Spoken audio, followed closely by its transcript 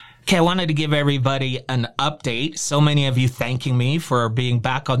Okay, I wanted to give everybody an update. So many of you thanking me for being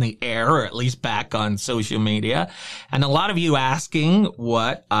back on the air, or at least back on social media. And a lot of you asking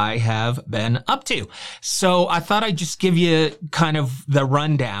what I have been up to. So I thought I'd just give you kind of the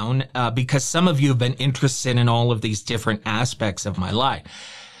rundown because some of you have been interested in all of these different aspects of my life.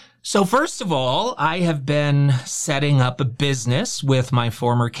 So first of all, I have been setting up a business with my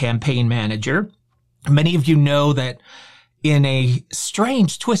former campaign manager. Many of you know that in a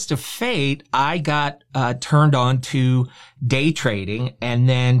strange twist of fate, I got turned on to day trading and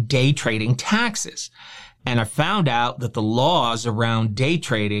then day trading taxes. And I found out that the laws around day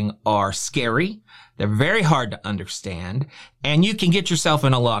trading are scary. They're very hard to understand. And you can get yourself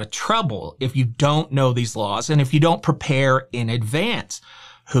in a lot of trouble if you don't know these laws and if you don't prepare in advance.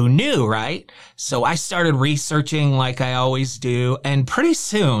 Who knew, right? So I started researching like I always do. And pretty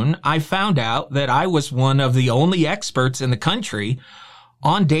soon I found out that I was one of the only experts in the country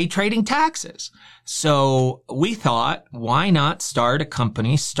on day trading taxes. So we thought, why not start a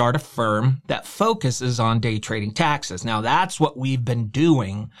company, start a firm that focuses on day trading taxes? Now that's what we've been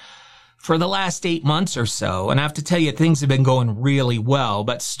doing for the last 8 months or so. And I have to tell you, things have been going really well,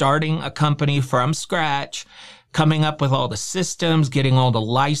 but starting a company from scratch, coming up with all the systems, getting all the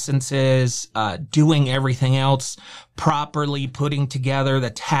licenses, doing everything else properly, putting together the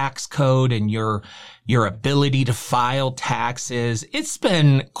tax code and your ability to file taxes. It's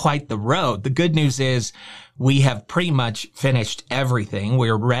been quite the road. The good news is we have pretty much finished everything.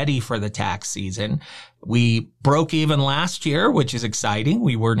 We're ready for the tax season. We broke even last year, which is exciting.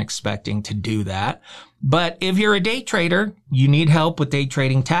 We weren't expecting to do that. But if you're a day trader, you need help with day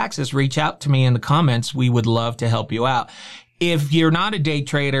trading taxes, reach out to me in the comments. We would love to help you out. If you're not a day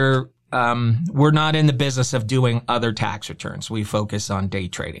trader, we're not in the business of doing other tax returns. We focus on day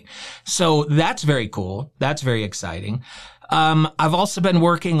trading. So that's very cool. That's very exciting. I've also been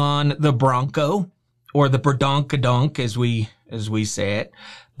working on the Bronco, or the Berdonkadonk as we say it.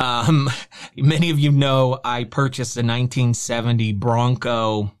 Many of you know I purchased a 1970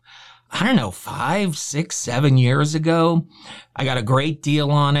 Bronco, I don't know, 5, 6, 7 years ago. I got a great deal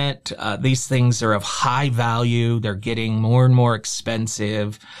on it. These things are of high value. They're getting more and more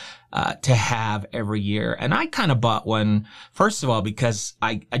expensive to have every year. And I kind of bought one, first of all, because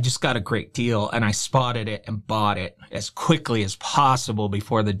I just got a great deal and I spotted it and bought it as quickly as possible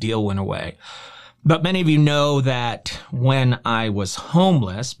before the deal went away. But many of you know that when I was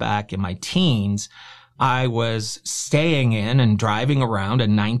homeless back in my teens, I was staying in and driving around a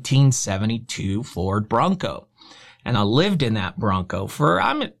 1972 Ford Bronco. And I lived in that Bronco for,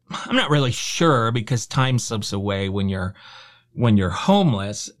 I'm not really sure because time slips away when you're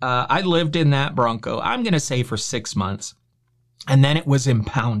homeless. I lived in that Bronco, I'm going to say for 6 months. And then it was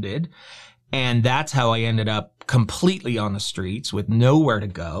impounded. And that's how I ended up completely on the streets with nowhere to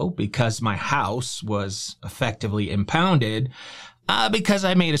go because my house was effectively impounded because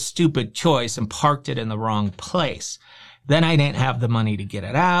I made a stupid choice and parked it in the wrong place. Then I didn't have the money to get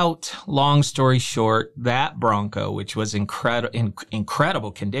it out. Long story short, that Bronco, which was in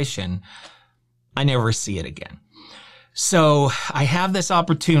incredible condition, I never see it again. So I have this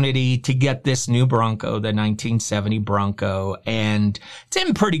opportunity to get this new Bronco, the 1970 Bronco, and it's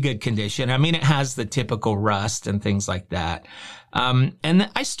in pretty good condition. I mean, it has the typical rust and things like that. And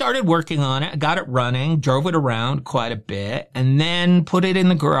I started working on it, got it running, drove it around quite a bit, and then put it in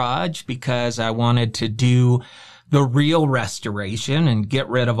the garage because I wanted to do the real restoration and get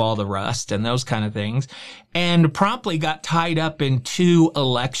rid of all the rust and those kind of things, and promptly got tied up in 2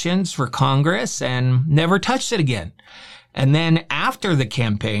 elections for Congress and never touched it again. And then after the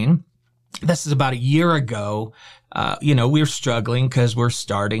campaign, this is about a year ago, we were struggling because we're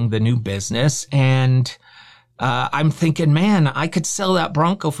starting the new business, and I'm thinking, man, I could sell that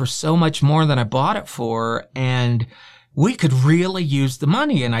Bronco for so much more than I bought it for, and we could really use the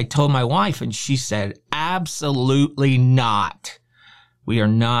money. And I told my wife, and she said, absolutely not. We are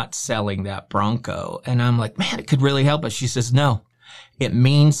not selling that Bronco. And I'm like, man, it could really help us. She says, no, it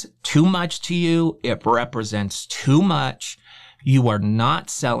means too much to you. It represents too much. You are not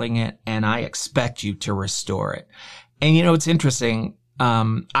selling it, and I expect you to restore it. And, it's interesting.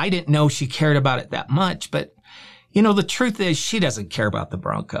 I didn't know she cared about it that much, but, the truth is she doesn't care about the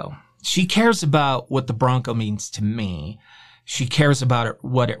Bronco. She cares about what the Bronco means to me. She cares about it,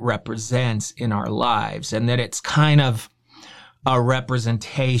 what it represents in our lives, and that it's kind of a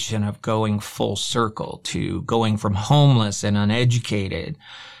representation of going full circle, to going from homeless and uneducated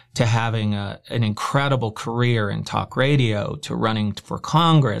to having an incredible career in talk radio, to running for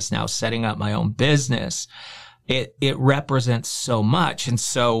Congress, now setting up my own business. It represents so much. And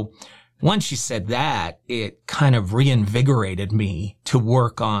so once you said that, it kind of reinvigorated me to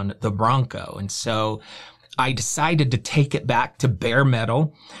work on the Bronco. And so I decided to take it back to bare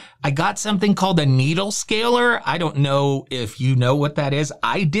metal. I got something called a needle scaler. I don't know if you know what that is.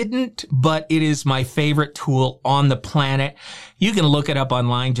 I didn't, but it is my favorite tool on the planet. You can look it up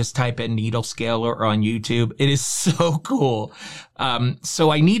online. Just type in needle scaler on YouTube. It is so cool.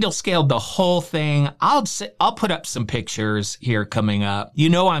 So I needle scaled the whole thing. I'll put up some pictures here coming up. You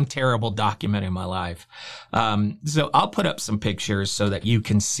know, I'm terrible documenting my life. So I'll put up some pictures so that you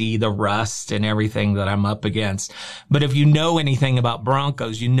can see the rust and everything that I'm up against. But if you know anything about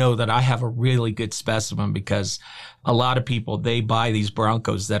Broncos, you know that I have a really good specimen, because a lot of people, they buy these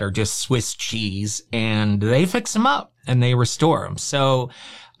Broncos that are just Swiss cheese and they fix them up and they restore them. So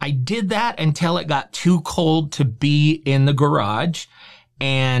I did that until it got too cold to be in the garage.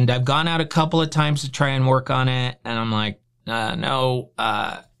 And I've gone out a couple of times to try and work on it. And I'm like, no,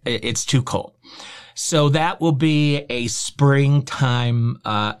 it's too cold. So that will be a springtime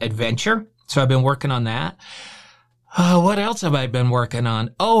adventure. So I've been working on that. What else have I been working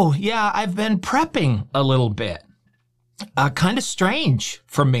on? Oh, yeah, I've been prepping a little bit. Kind of strange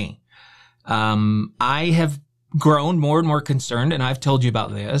for me. I have grown more and more concerned, and I've told you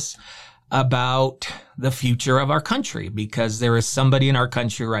about this, about the future of our country, because there is somebody in our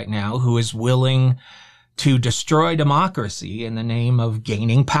country right now who is willing to destroy democracy in the name of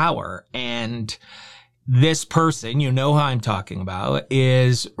gaining power. And this person, you know who I'm talking about,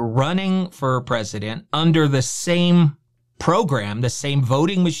 is running for president under the same program, the same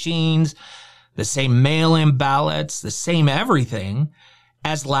voting machines, the same mail-in ballots, the same everything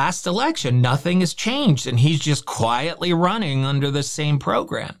as last election. Nothing has changed, and he's just quietly running under the same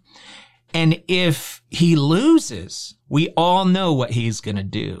program. And if he loses, we all know what he's going to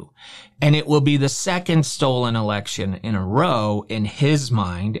do. And it will be the second stolen election in a row in his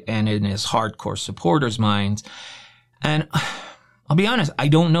mind and in his hardcore supporters' minds. And I'll be honest, I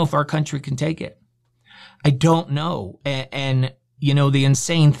don't know if our country can take it. I don't know. And you know, the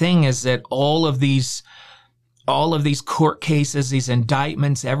insane thing is that all of these court cases, these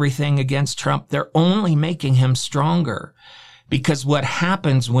indictments, everything against Trump, they're only making him stronger. Because what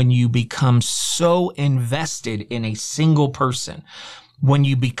happens when you become so invested in a single person, when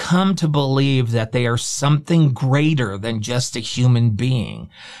you become to believe that they are something greater than just a human being,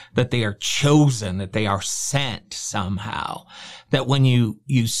 that they are chosen, that they are sent somehow, that when you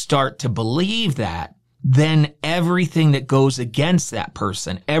start to believe that, then everything that goes against that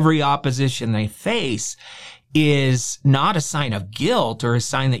person, every opposition they face, is not a sign of guilt or a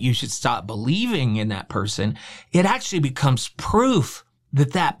sign that you should stop believing in that person. It actually becomes proof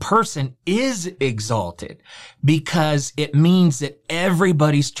that that person is exalted, because it means that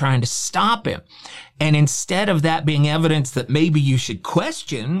everybody's trying to stop him. And instead of that being evidence that maybe you should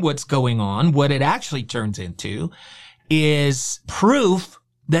question what's going on, what it actually turns into is proof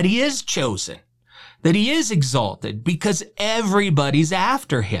that he is chosen, that he is exalted, because everybody's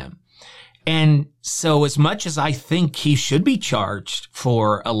after him. And so as much as I think he should be charged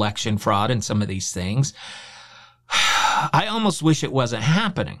for election fraud and some of these things, I almost wish it wasn't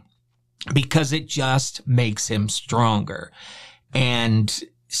happening, because it just makes him stronger. And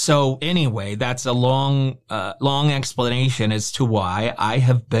so anyway, that's a long explanation as to why I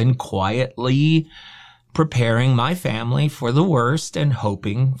have been quietly preparing my family for the worst and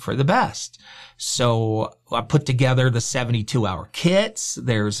hoping for the best. So I put together the 72-hour kits.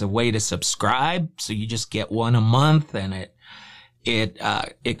 There's a way to subscribe, so you just get one a month, and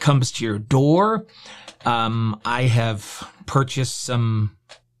it comes to your door. I have purchased some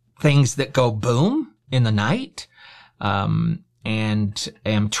things that go boom in the night, and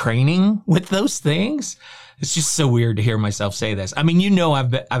am training with those things. It's just so weird to hear myself say this. I mean, you know,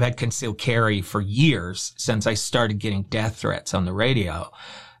 I've had concealed carry for years, since I started getting death threats on the radio.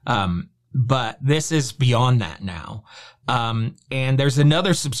 But this is beyond that now. And there's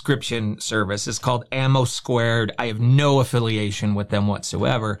another subscription service. It's called Ammo Squared. I have no affiliation with them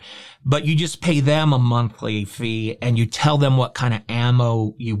whatsoever, but you just pay them a monthly fee and you tell them what kind of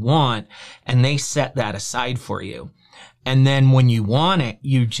ammo you want, and they set that aside for you. And then when you want it,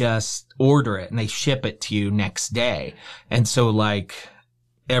 you just order it and they ship it to you next day. And so like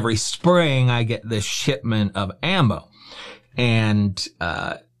every spring I get this shipment of ammo, and,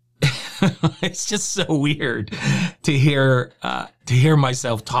 it's just so weird to hear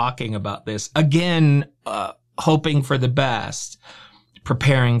myself talking about this again, hoping for the best,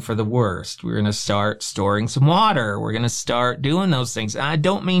 preparing for the worst. We're going to start storing some water. We're going to start doing those things. I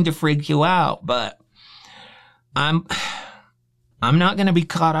don't mean to freak you out, but I'm not going to be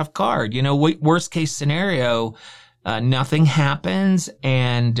caught off guard. You know, worst case scenario, nothing happens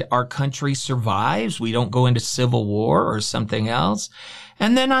and our country survives. We don't go into civil war or something else.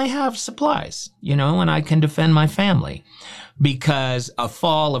 And then I have supplies, and I can defend my family, because a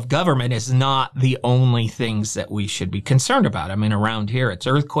fall of government is not the only things that we should be concerned about. I mean, around here, it's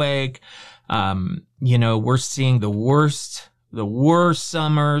earthquake. We're seeing the worst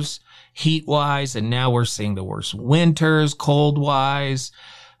summers heat wise, and now we're seeing the worst winters cold wise.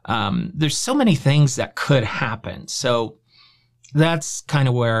 There's so many things that could happen. So that's kind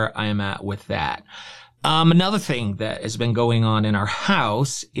of where I am at with that. Another thing that has been going on in our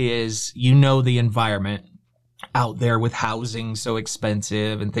house is, the environment out there with housing so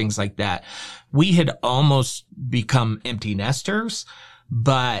expensive and things like that. We had almost become empty nesters,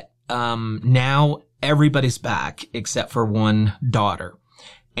 but now everybody's back except for one daughter.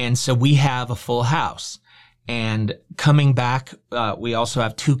 And so we have a full house. And coming back, we also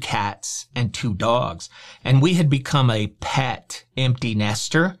have 2 cats and 2 dogs. And we had become a pet empty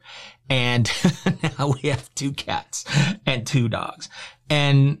nester. And now we have 2 cats and 2 dogs.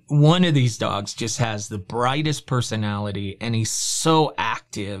 And one of these dogs just has the brightest personality, and he's so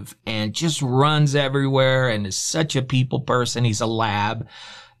active and just runs everywhere and is such a people person. He's a lab,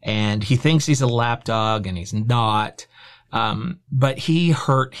 and he thinks he's a lap dog, and he's not. But he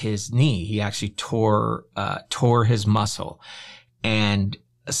hurt his knee. He actually tore his muscle. And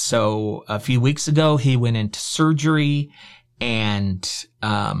so a few weeks ago, he went into surgery and,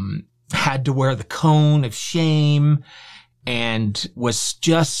 had to wear the cone of shame, and was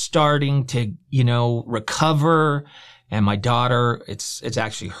just starting to, recover. And my daughter, it's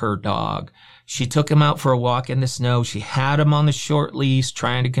actually her dog. She took him out for a walk in the snow. She had him on the short leash,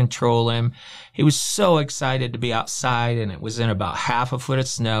 trying to control him. He was so excited to be outside, and it was in about half a foot of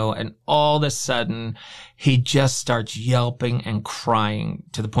snow. And all of a sudden, he just starts yelping and crying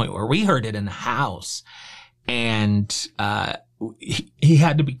to the point where we heard it in the house. And, he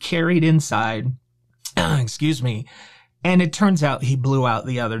had to be carried inside. Excuse me. And it turns out he blew out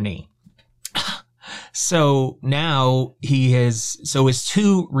the other knee. So now his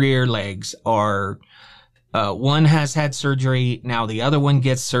 2 rear legs are, one has had surgery. Now the other one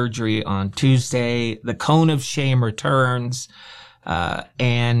gets surgery on Tuesday. The cone of shame returns. The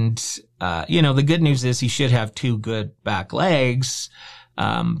good news is he should have 2 good back legs.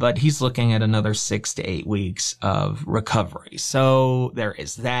 But he's looking at another 6 to 8 weeks of recovery. So there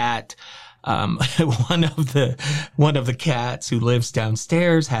is that. One of the cats who lives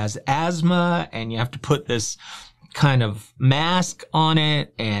downstairs has asthma, and you have to put this kind of mask on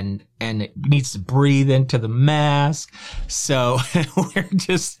it, and it needs to breathe into the mask. So we're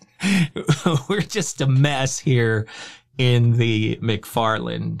just a mess here in the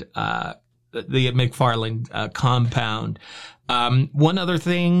McFarland compound. One other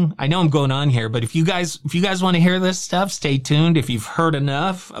thing, I know I'm going on here, but if you guys want to hear this stuff, stay tuned. If you've heard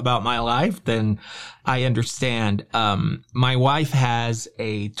enough about my life, then I understand. My wife has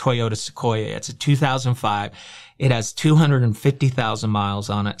a Toyota Sequoia. It's a 2005. It has 250,000 miles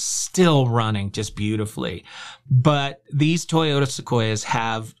on it, still running just beautifully. But these Toyota Sequoias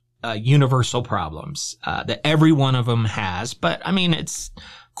have universal problems that every one of them has. But I mean, it's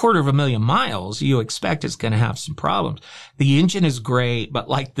 250,000 miles, you expect it's going to have some problems. The engine is great, but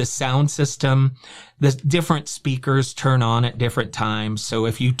like the sound system, the different speakers turn on at different times. So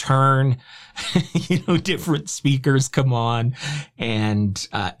if you turn, different speakers come on. And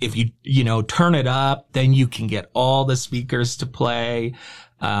if you turn it up, then you can get all the speakers to play.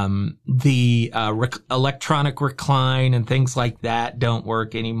 The electronic recline and things like that don't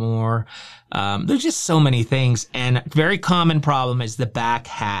work anymore. There's just so many things. And a very common problem is the back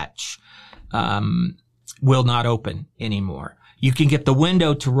hatch will not open anymore. You can get the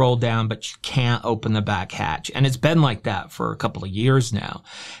window to roll down, but you can't open the back hatch. And it's been like that for a couple of years now.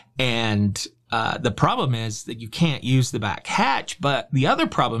 And the problem is that you can't use the back hatch. But the other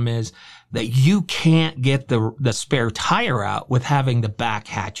problem is that you can't get the spare tire out with having the back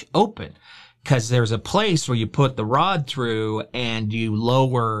hatch open, because there's a place where you put the rod through and you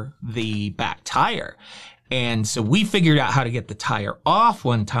lower the back tire. And so we figured out how to get the tire off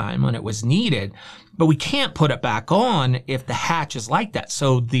one time when it was needed, but we can't put it back on if the hatch is like that.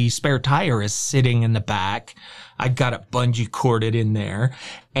 So the spare tire is sitting in the back. I got it bungee corded in there.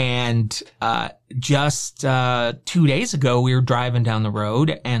 And just 2 days ago, we were driving down the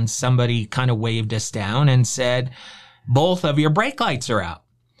road and somebody kind of waved us down and said, both of your brake lights are out.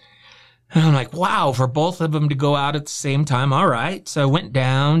 And I'm like, wow, for both of them to go out at the same time. All right. So I went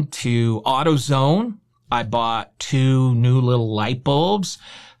down to AutoZone. I bought 2 new little light bulbs,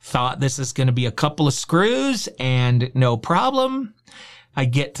 thought this is going to be a couple of screws and no problem. I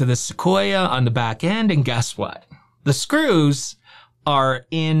get to the Sequoia on the back end, and guess what? the screws are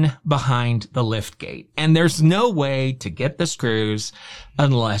in behind the lift gate, and there's no way to get the screws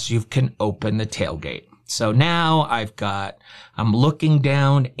unless you can open the tailgate. So now I'm looking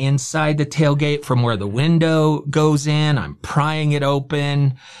down inside the tailgate from where the window goes in. I'm prying it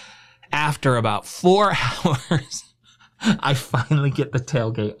open. After about 4 hours, I finally get the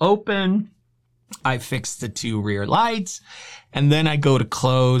tailgate open. I fix the 2 rear lights, and then I go to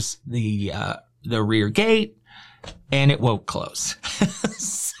close the rear gate, and it won't close.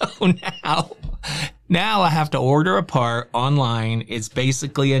 So now I have to order a part online. It's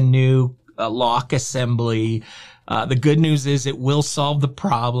basically a new lock assembly. The good news is it will solve the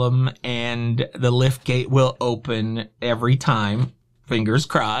problem, and the lift gate will open every time. Fingers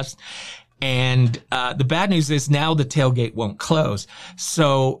crossed. And the bad news is now the tailgate won't close.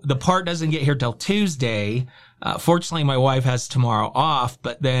 So the part doesn't get here till Tuesday. Fortunately, my wife has tomorrow off,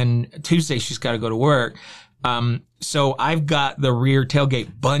 but then Tuesday she's got to go to work. So I've got the rear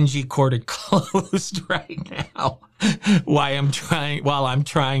tailgate bungee corded closed right now while I'm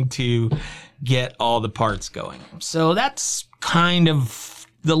trying to get all the parts going. So that's kind of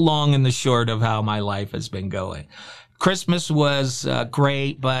the long and the short of how my life has been going. Christmas was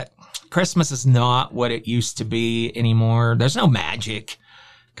great, but Christmas is not what it used to be anymore. There's no magic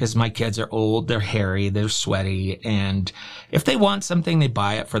because my kids are old, they're hairy, they're sweaty, and if they want something, they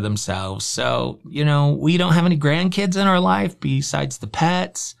buy it for themselves. So, we don't have any grandkids in our life besides the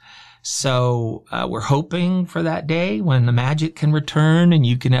pets. So we're hoping for that day when the magic can return and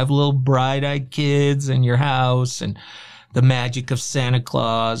you can have little bright-eyed kids in your house and the magic of Santa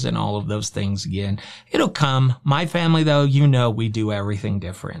Claus and all of those things again. It'll come. My family, though, we do everything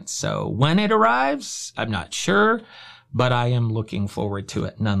different. So when it arrives, I'm not sure, but I am looking forward to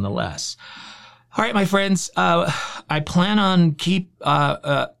it nonetheless. All right, my friends, I plan on keep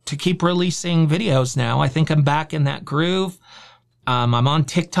releasing videos now. I think I'm back in that groove. I'm on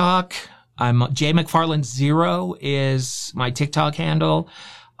TikTok. JayMcFarland0 is my TikTok handle.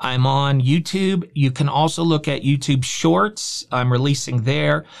 I'm on YouTube. You can also look at YouTube Shorts. I'm releasing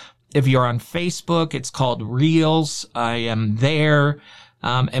there. If you're on Facebook, it's called Reels. I am there.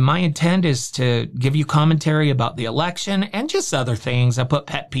 And my intent is to give you commentary about the election and just other things. I put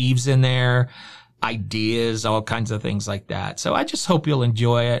pet peeves in there, ideas, all kinds of things like that. So I just hope you'll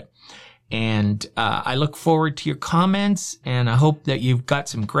enjoy it. And I look forward to your comments, and I hope that you've got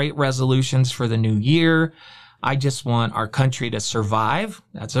some great resolutions for the new year. I just want our country to survive.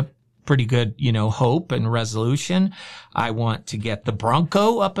 That's a pretty good, hope and resolution. I want to get the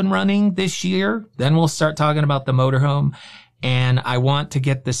Bronco up and running this year. Then we'll start talking about the motorhome. And I want to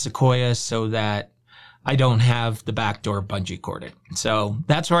get the Sequoia so that I don't have the back door bungee corded. So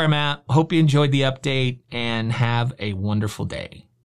that's where I'm at. Hope you enjoyed the update and have a wonderful day.